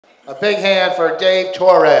A big hand for Dave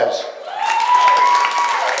Torres.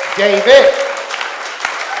 David.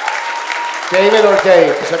 David or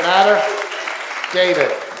Dave? Does it matter?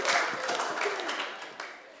 David.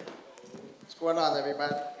 What's going on,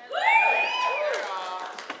 everybody?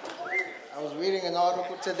 I was reading an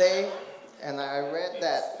article today, and I read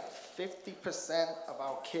that 50% of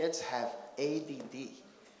our kids have ADD.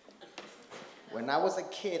 When I was a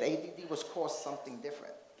kid, ADD was called something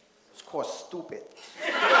different. It was called stupid.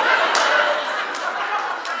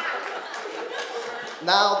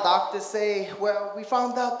 Now doctors say, well, we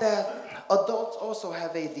found out that adults also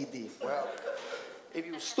have ADD. Well, if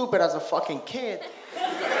you were stupid as a fucking kid, you're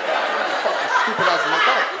fucking stupid as an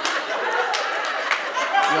adult.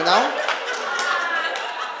 You know?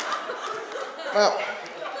 Well,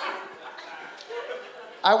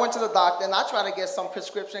 I went to the doctor and I tried to get some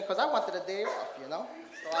prescription because I wanted a day off, you know?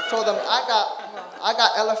 So I told him, I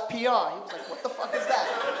got LFPR. He was like, what the fuck is that?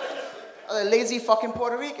 I was a lazy fucking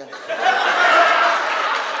Puerto Rican.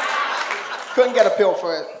 Couldn't get a pill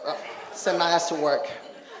for it. Sent my ass to work.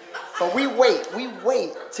 But we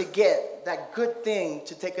wait to get that good thing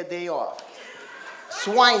to take a day off.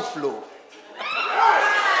 Swine flu.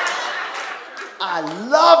 I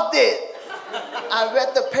loved it. I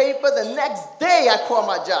read the paper. The next day I called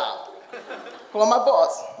my job. Called my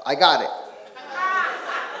boss. I got it.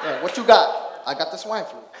 Yeah, what you got? I got the swine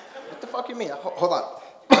flu. What the fuck you mean? Hold on.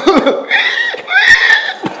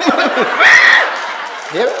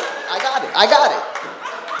 Hear it? I got it.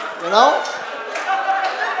 You know?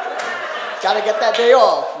 Gotta get that day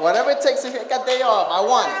off. Whatever it takes to get that day off, I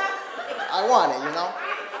want it, you know?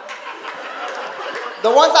 The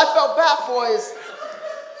ones I felt bad for is,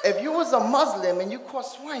 if you was a Muslim and you caught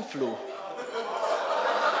swine flu,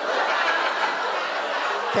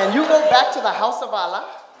 can you go back to the house of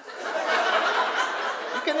Allah?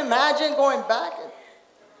 You can imagine going back and,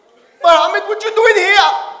 Muhammad, what you doing here?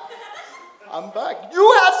 I'm back. You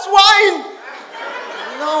had swine.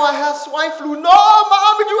 No, I have swine flu. No,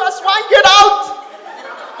 Muhammad, you have swine. Get out.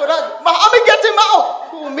 Muhammad, get him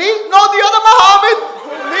out. Who, me? No, the other Muhammad.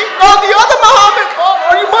 Who, me? No, the other Muhammad.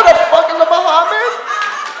 Oh, are you motherfucking the Muhammad?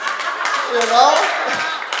 You know?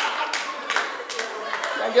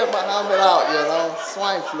 Can't get Muhammad out, you know?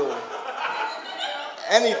 Swine flu.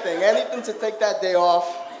 Anything to take that day off,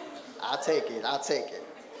 I'll take it.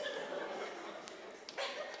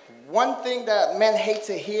 One thing that men hate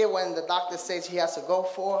to hear when the doctor says he has to go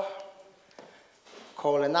for,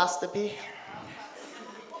 colonoscopy.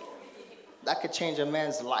 That could change a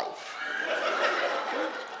man's life.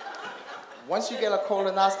 Once you get a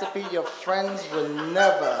colonoscopy, your friends will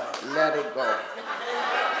never let it go.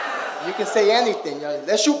 You can say anything.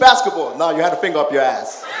 Let's shoot basketball. No, you had a finger up your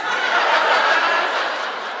ass.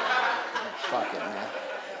 Fuck it, man.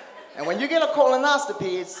 And when you get a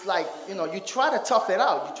colonoscopy, it's like, you know, you try to tough it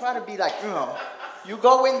out. You try to be like, you know, you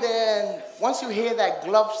go in there and once you hear that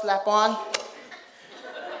glove slap on,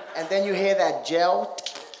 and then you hear that gel,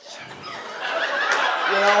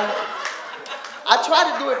 you know, I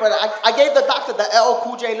tried to do it, but I gave the doctor the LL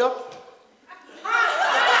Cool J look.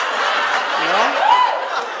 You know?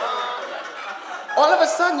 All of a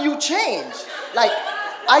sudden, you change. Like,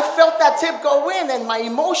 I felt that tip go in, and my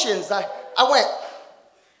emotions, I went,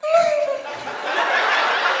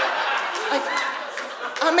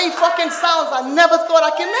 I made fucking sounds I never thought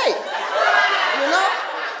I could make. You know?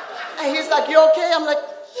 And he's like, you okay? I'm like,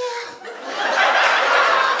 yeah.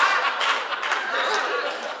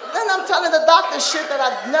 Then I'm telling the doctor shit that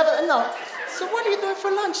I'd never, no. So what are you doing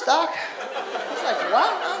for lunch, doc? He's like,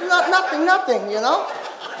 what? Nothing, you know?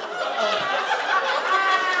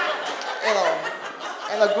 You know,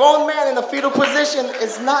 and a grown man in a fetal position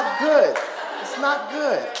is not good. It's not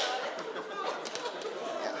good.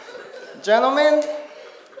 Yeah. Gentlemen,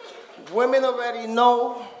 women already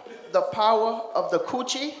know the power of the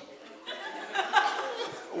coochie.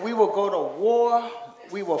 We will go to war.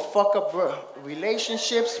 We will fuck up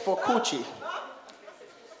relationships for coochie.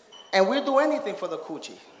 And we'll do anything for the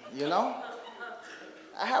coochie, you know?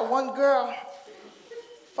 I had one girl,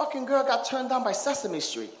 fucking girl got turned down by Sesame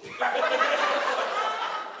Street.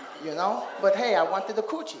 You know? But hey, I wanted the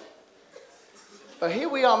coochie. But here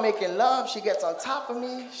we are making love. She gets on top of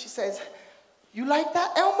me. She says, you like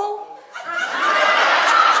that, Elmo? What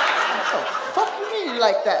the fuck you mean you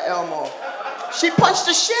like that, Elmo? She punched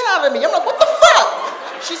the shit out of me. I'm like, what the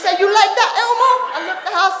fuck? She said, you like that, Elmo? I looked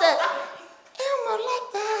at her and said, Elmo like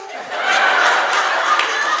that.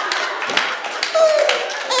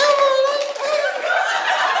 Elmo like that.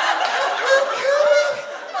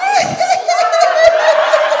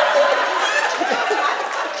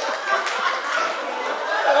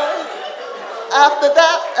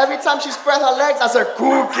 I'm coming. every time she spread her legs, I said,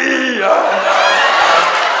 cookie.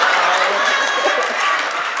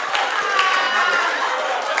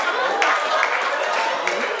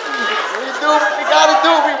 We gotta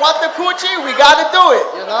do it. We want the coochie, we gotta do it,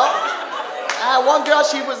 you know? I had one girl,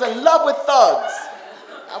 she was in love with thugs.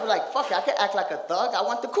 I was like, fuck it, I can act like a thug. I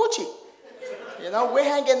want the coochie. You know, we're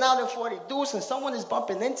hanging out in 40 Deuce and someone is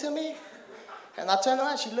bumping into me. And I turn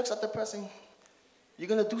around, she looks at the person, you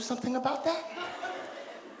gonna do something about that?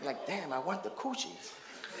 I'm like, damn, I want the coochie.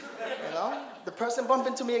 You know, the person bumped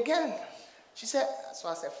into me again. She said, so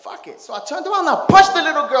I said, fuck it. So I turned around and I punched the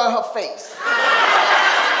little girl in her face.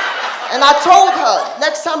 And I told her,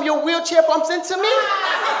 next time your wheelchair bumps into me,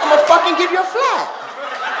 I'm gonna fucking give you a flat.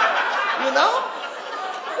 You know?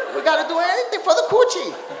 We gotta do anything for the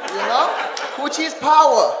coochie, you know? Coochie is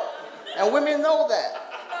power, and women know that.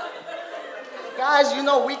 Guys, you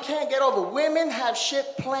know, we can't get over. Women have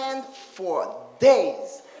shit planned for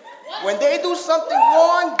days. When they do something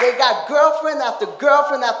wrong, they got girlfriend after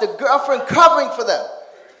girlfriend after girlfriend covering for them.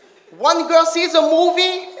 One girl sees a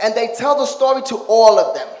movie, and they tell the story to all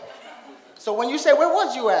of them. So when you say, where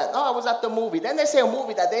was you at? Oh, I was at the movie. Then they say a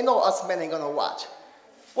movie that they know us men ain't gonna watch.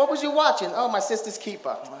 What was you watching? Oh, My Sister's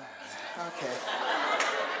Keeper. Okay.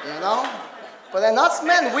 You know? But then us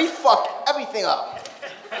men, we fuck everything up.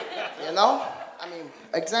 You know? I mean,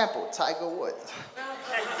 example, Tiger Woods.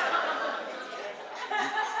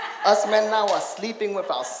 Us men now are sleeping with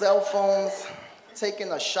our cell phones,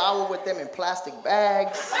 taking a shower with them in plastic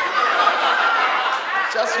bags.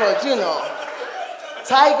 Just for, you know,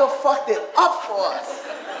 Tiger fucked it up for us.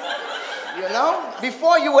 You know?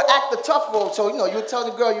 Before you would act the tough role, so, you know, you tell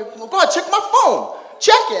the girl, go ahead, check my phone.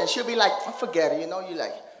 Check it. And she'll be like, I forget it, you know? You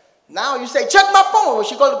like, now you say, check my phone. When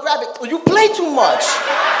she go to grab it, oh, you play too much.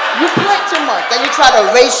 You play too much. Then you try to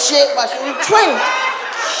erase shit, but you train.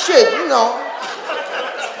 Shit, you know.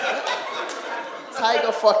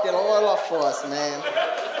 Tiger fucked it all up for us, man.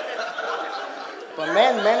 But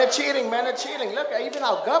men are cheating, men are cheating. Look, even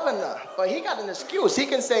our governor, but he got an excuse. He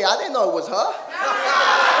can say, I didn't know it was her.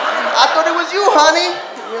 I thought it was you, honey,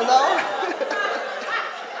 you know?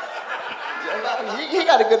 He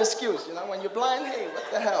got a good excuse, you know? When you're blind, hey, what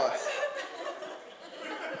the hell?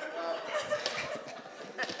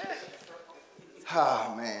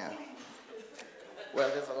 Oh, man. Well,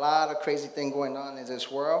 there's a lot of crazy things going on in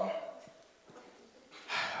this world.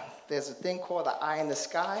 There's a thing called the eye in the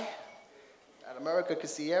sky. That America can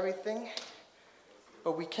see everything,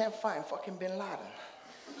 but we can't find fucking Bin Laden.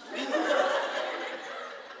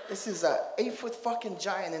 This is an 8-foot fucking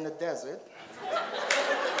giant in the desert.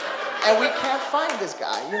 And we can't find this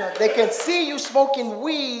guy. You know, they can see you smoking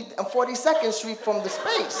weed on 42nd Street from the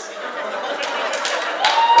space.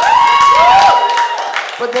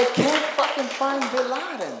 But they can't fucking find Bin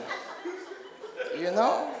Laden. You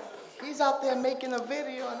know? He's out there making a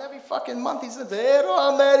video, and every fucking month he says,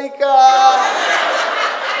 Hello, America.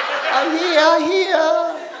 I'm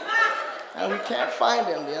here. And we can't find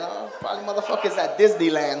him, you know? Probably motherfuckers at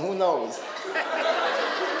Disneyland, who knows?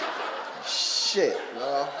 Shit,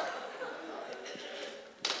 bro.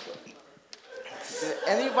 Did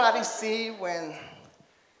anybody see when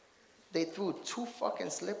they threw 2 fucking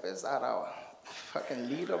slippers at our fucking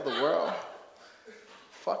leader of the world?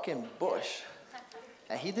 Fucking Bush.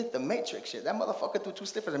 And he did the Matrix shit. That motherfucker threw 2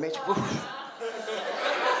 slippers in the Matrix.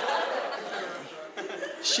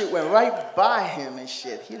 Shit went right by him and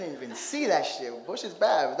shit. He didn't even see that shit. Bush is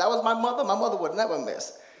bad. If that was my mother would never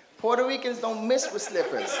miss. Puerto Ricans don't miss with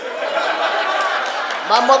slippers.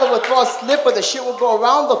 My mother would throw a slipper, the shit would go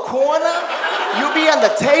around the corner. You be on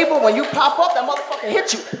the table, when you pop up, that motherfucker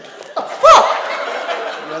hit you. What the fuck?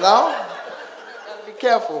 You know? Gotta be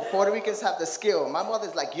careful. Puerto Ricans have the skill. My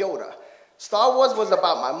mother's like Yoda. Star Wars was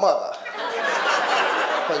about my mother.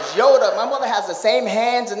 Because Yoda, my mother has the same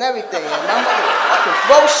hands and everything. And my mother would fucking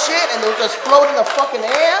throw shit and it'll just float in the fucking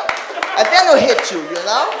air. And then it'll hit you, you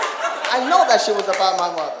know? I know that shit was about my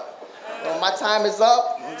mother. Well, my time is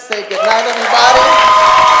up. I'm gonna say good night, everybody.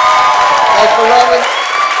 Thanks for loving.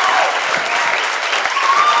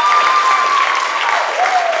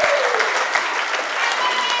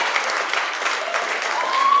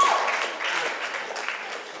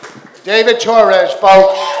 David Torres,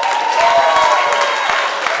 folks.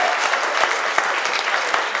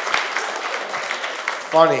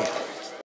 Funny.